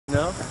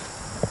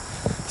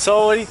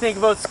So what do you think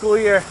about school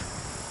year?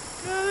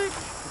 Good.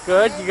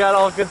 Good? You got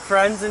all good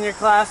friends in your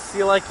class?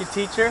 You like your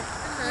teacher?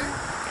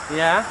 Uh-huh.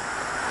 Yeah?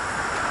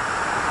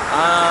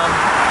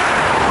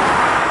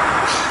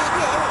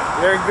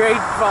 You're in grade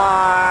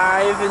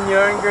 5 and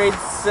you're in grade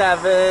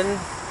 7.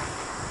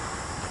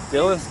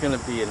 Dylan's gonna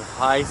be in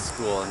high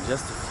school in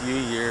just a few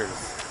years.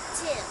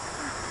 2.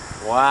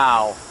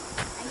 Wow.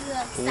 Are you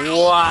excited?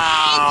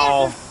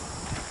 Wow.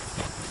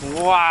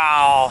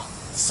 Wow.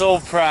 So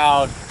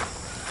proud.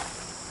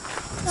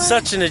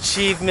 Such an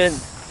achievement.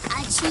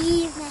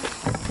 Achievement.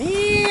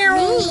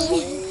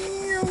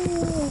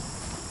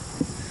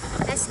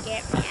 That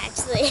scared me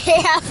actually.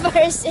 At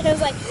first it was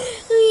like,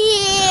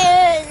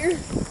 yeah.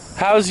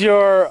 How's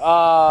your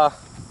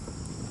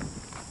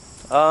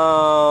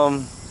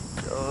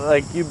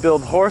like you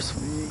build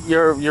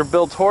your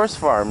built horse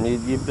farm?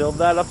 You build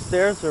that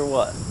upstairs or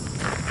what?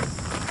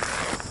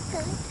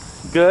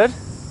 Good?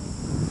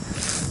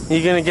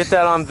 You gonna get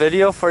that on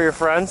video for your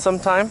friends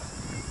sometime?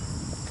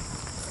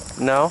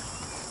 No?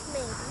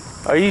 Maybe.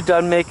 Are you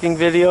done making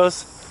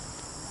videos?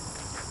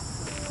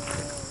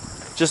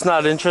 Just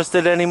not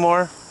interested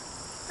anymore?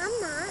 I'm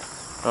not.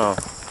 Oh.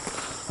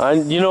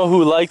 You know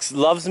who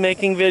loves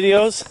making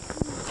videos?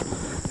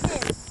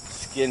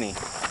 Skinny.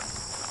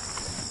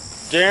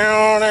 He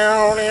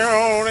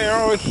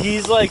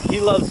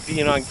loves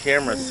being on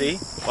camera, see?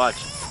 Watch.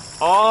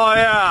 Oh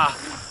yeah!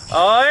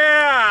 Oh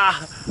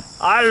yeah!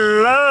 I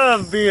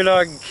love being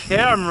on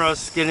camera,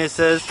 Skinny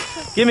says.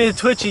 Give me the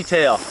twitchy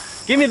tail.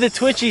 Give me the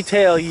twitchy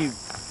tail, you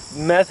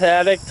meth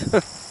addict.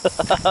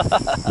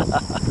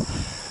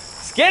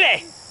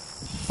 Skinny!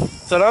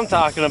 That's what I'm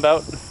talking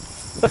about.